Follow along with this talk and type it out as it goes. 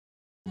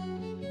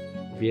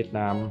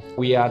Vietnam.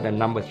 We are the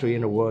number 3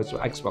 in the world to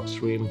export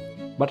shrimp.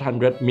 But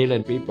 100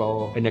 million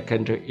people in the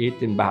country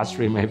eat in bass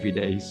shrimp every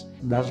day.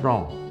 That's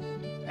wrong.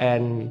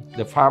 And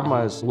the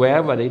farmers,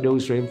 wherever they do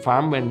shrimp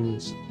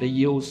farming, they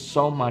use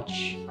so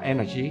much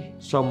energy,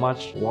 so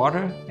much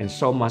water, and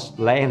so much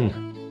land.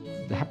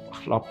 They have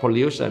a lot of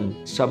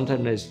pollution.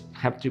 Something is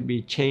have to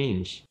be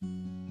changed.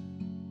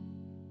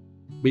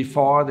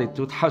 Before the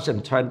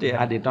 2020,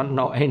 I did not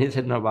know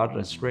anything about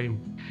the shrimp.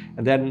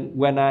 And then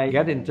when I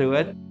get into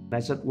it,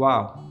 I said,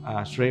 wow,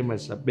 shrimp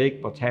is a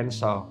big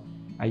potential.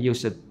 I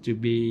used it to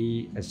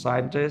be a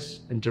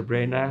scientist,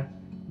 entrepreneur.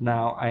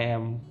 Now I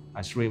am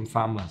a shrimp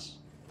farmer.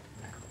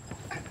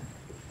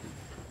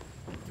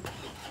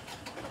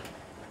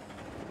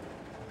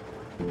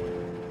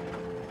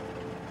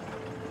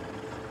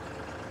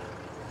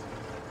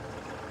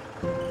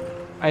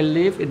 I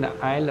live in the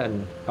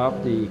island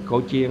of the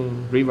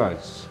Cochiang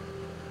rivers.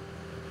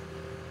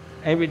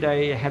 Every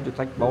day I have to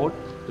take boat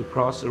to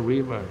cross the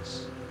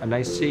rivers, and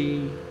I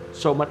see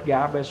so much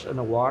garbage in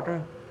the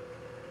water,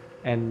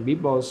 and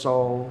people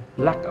so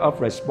lack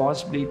of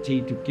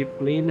responsibility to keep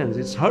clean, and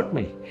it's hurt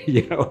me.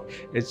 You know,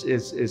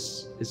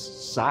 it's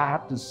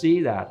sad to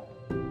see that.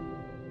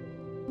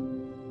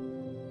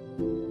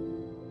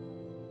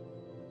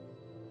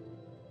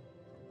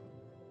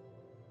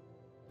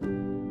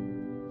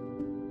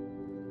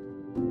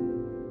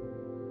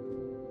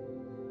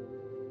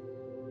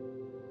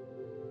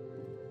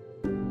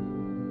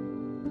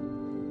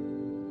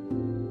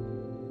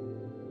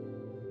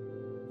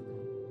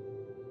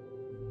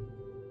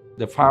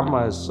 The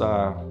farmers,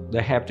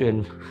 they have to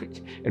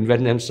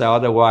invent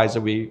themselves, otherwise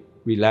we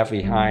left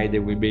behind, they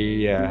will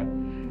be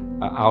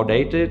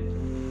outdated.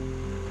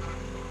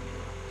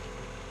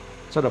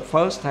 So the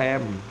first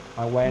time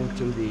I went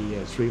to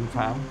the shrimp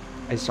farm,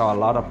 I saw a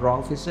lot of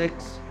wrong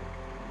physics.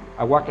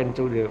 I walked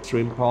into the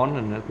shrimp pond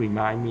and it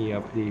reminded me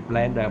of the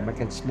blender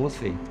making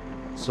smoothie.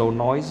 So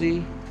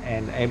noisy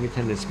and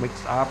everything is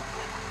mixed up.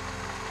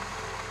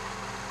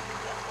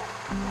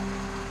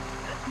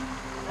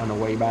 On the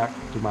way back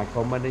to my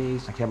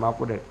companies, I came up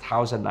with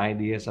 1,000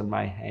 ideas in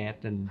my head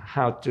and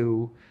how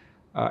to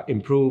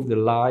improve the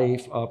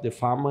life of the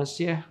farmers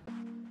here.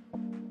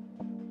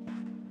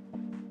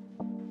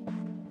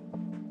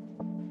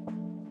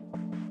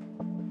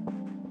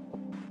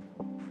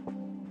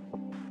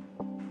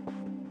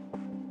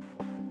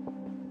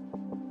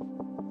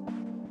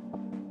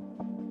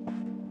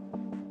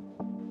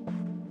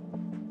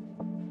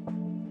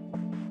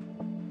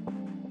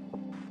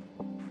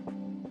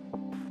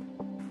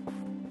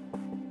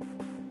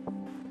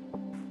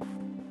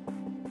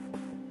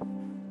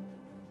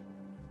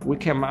 We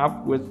came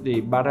up with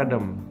the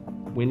paradigm.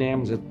 We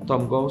named it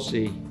tôm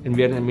gosi. In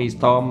Vietnamese,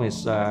 tôm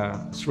is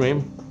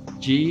shrimp.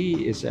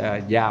 G is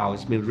yao,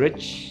 it means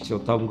rich. So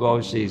tôm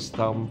gosi is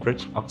tôm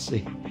rich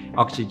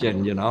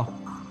oxygen, you know.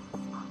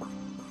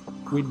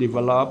 We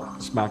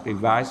developed smart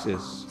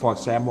devices, for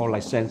example,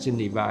 like sensing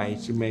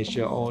device to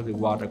measure all the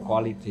water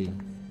quality.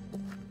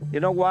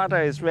 You know,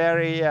 water is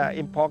very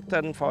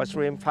important for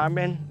shrimp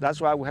farming.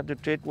 That's why we have to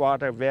treat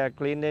water very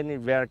cleanly,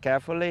 very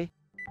carefully.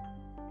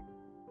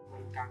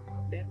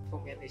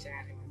 Công nghệ từ xa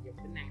thì mình dùng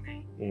tính năng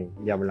này.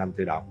 Giờ mình làm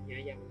tự động. Dạ,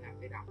 giờ mình làm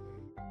tự động.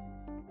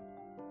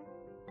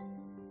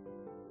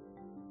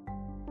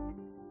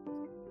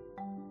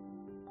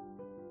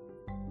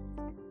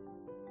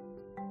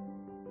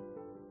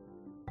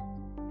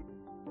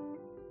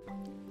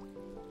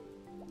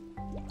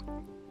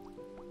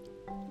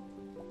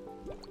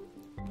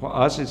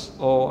 For us, it's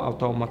all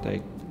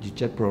automatic. You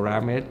just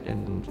program it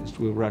and it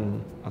will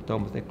run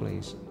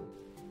automatically.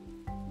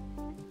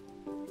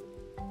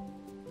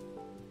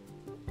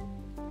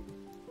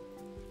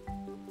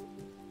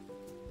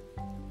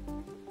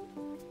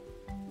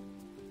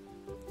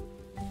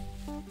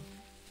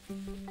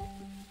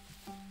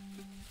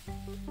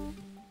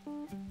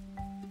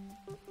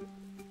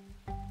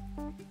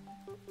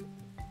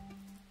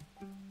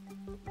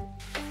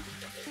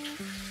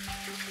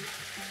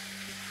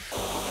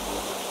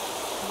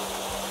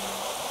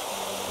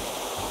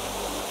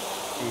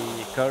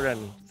 The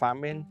current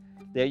farming,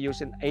 they're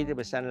using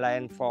 80%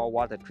 land for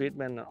water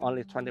treatment and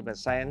only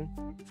 20%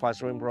 for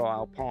shrimp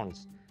grow-out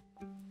ponds.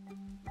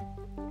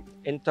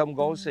 In tôm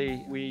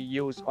gosi, we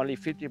use only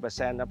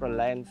 50% of the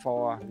land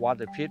for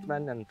water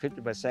treatment and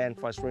 50%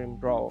 for shrimp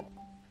grow.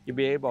 You'll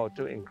be able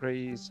to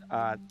increase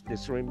the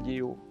shrimp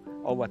yield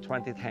over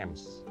 20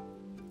 times.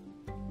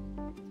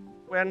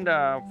 When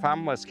the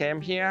farmers came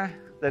here,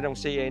 they don't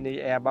see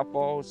any air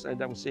bubbles, they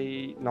don't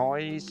see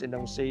noise, they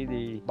don't see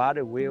the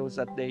body wheels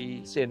that they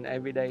see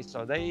every day.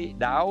 So they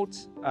doubt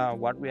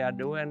what we are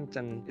doing,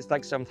 and it's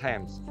like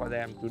sometimes for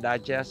them to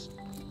digest.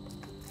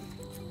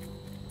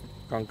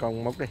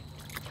 Con múc đi.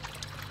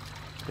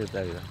 Từ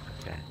từ rồi.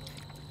 Okay.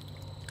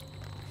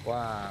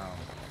 Wow,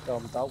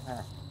 tôm tốt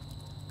ha.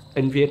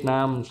 In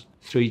Vietnam,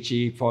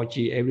 3G,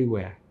 4G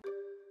everywhere.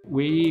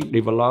 We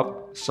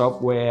develop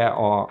software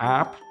or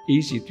app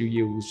easy to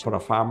use for the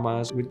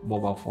farmers with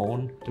mobile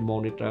phone to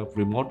monitor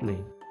remotely.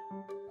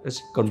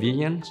 It's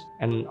convenient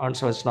and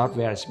also it's not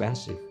very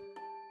expensive.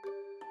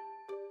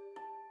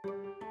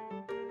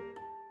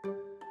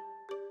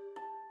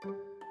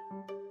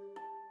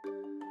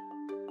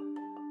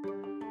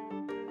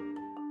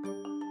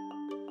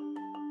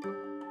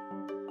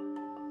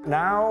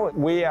 Now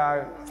we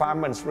are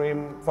farming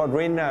shrimp for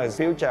RYNAN's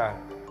future.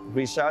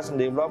 Research and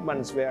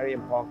development is very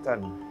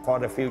important for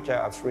the future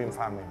of shrimp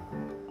farming.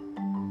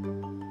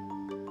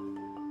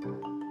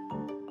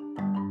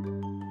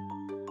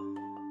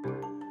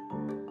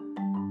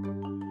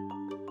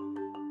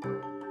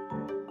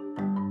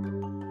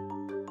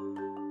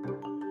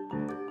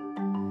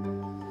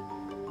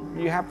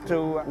 You have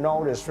to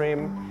know the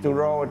shrimp to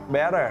grow it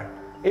better.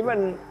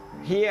 Even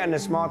here in a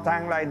small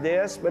tank like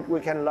this, but we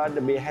can learn the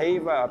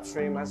behavior of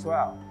shrimp as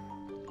well.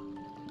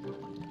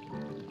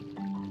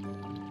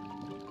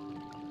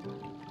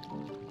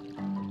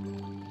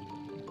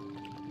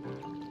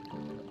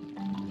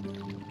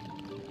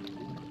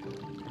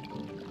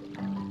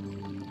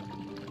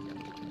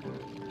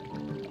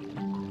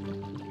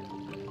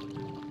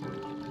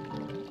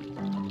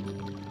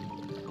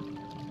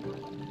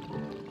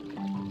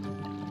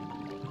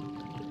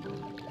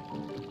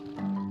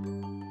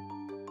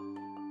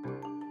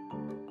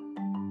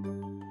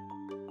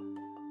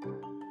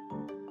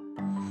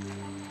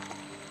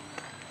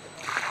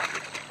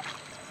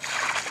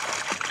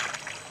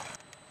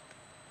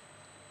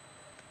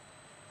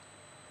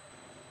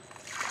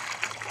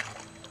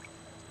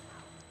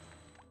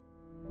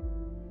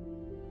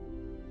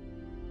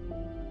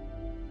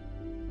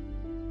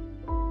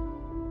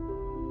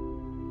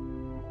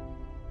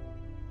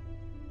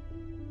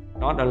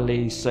 Not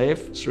only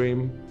save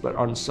shrimp, but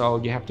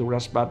also you have to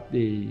respect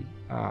the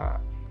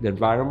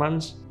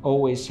environment.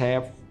 Always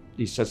have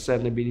the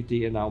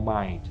sustainability in our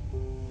mind.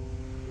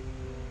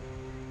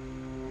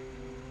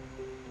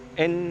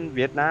 In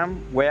Vietnam,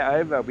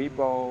 wherever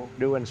people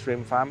doing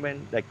shrimp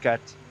farming, they cut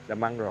the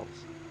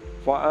mangroves.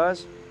 For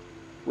us,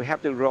 we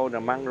have to grow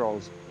the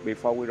mangroves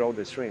before we grow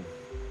the shrimp.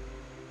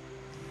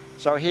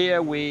 So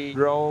here we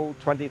grow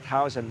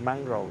 20,000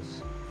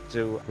 mangroves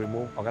to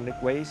remove organic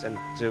waste and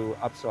to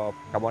absorb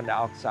carbon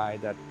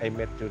dioxide that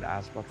emit to the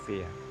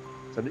atmosphere.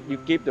 So that you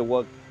keep the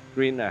world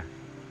greener.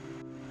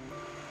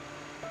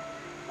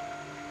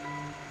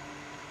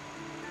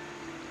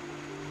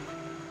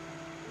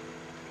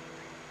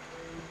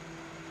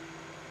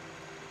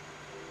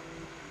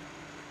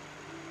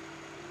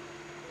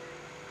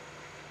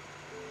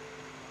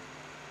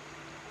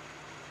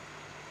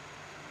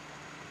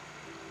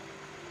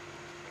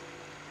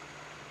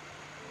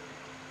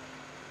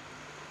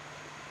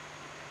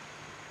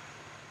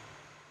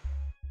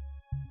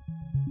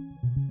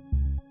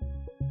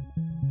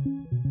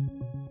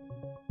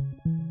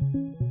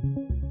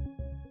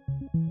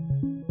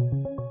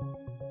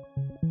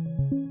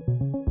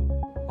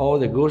 All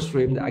the good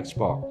shrimp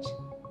export.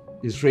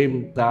 The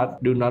shrimp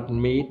that do not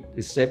meet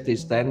the safety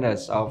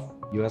standards of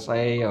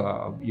USA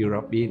or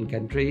European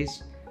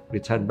countries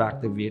return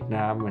back to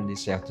Vietnam and they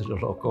sell to the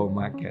local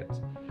market.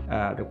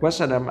 The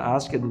question I'm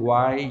asking,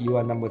 why you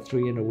are number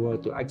 3 in the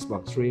world to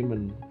export shrimp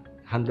and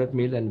 100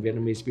 million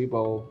Vietnamese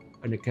people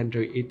in the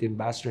country eating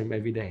bad shrimp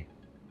every day?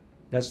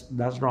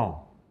 That's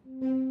wrong.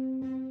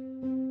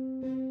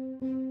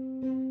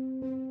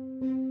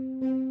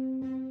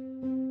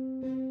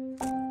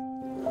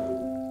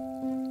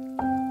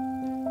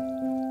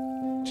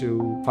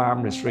 To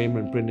farm the shrimp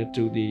and bring it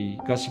to the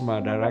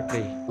customer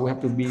directly, we have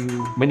to build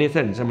many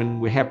things. I mean,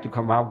 we have to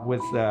come up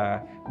with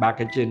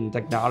packaging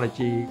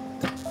technology.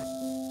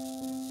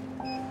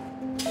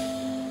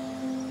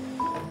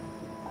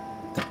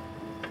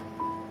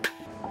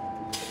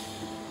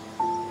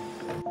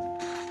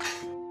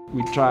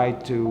 We try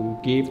to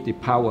give the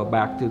power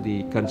back to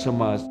the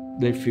consumers.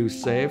 They feel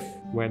safe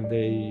when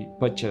they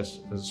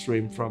purchase the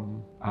shrimp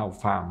from our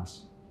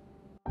farms.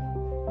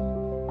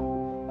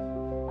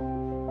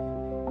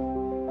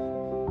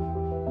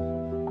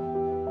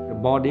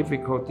 The more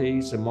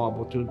difficulties, the more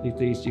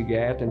opportunities you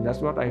get, and that's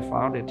what I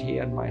found it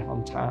here in my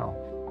hometown.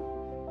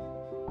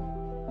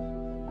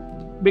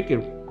 Big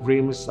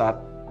dream is that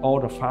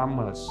all the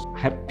farmers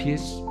have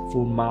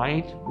peaceful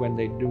mind when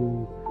they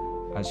do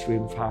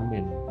shrimp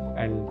farming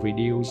and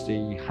reduce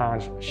the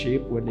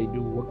hardship when they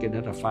do working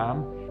at a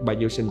farm by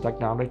using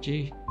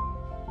technology.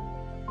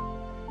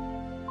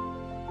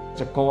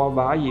 The core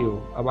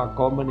value of our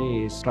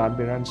company is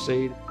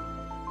transparency,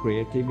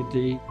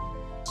 creativity,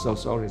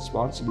 social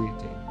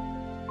responsibility.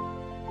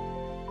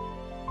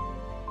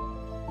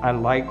 I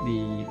like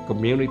the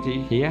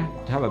community here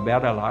to have a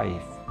better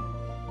life.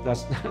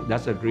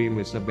 That's a dream.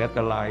 It's a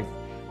better life,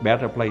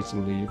 better place to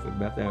live,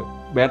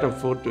 better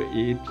food to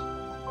eat,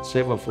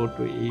 safer food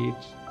to eat.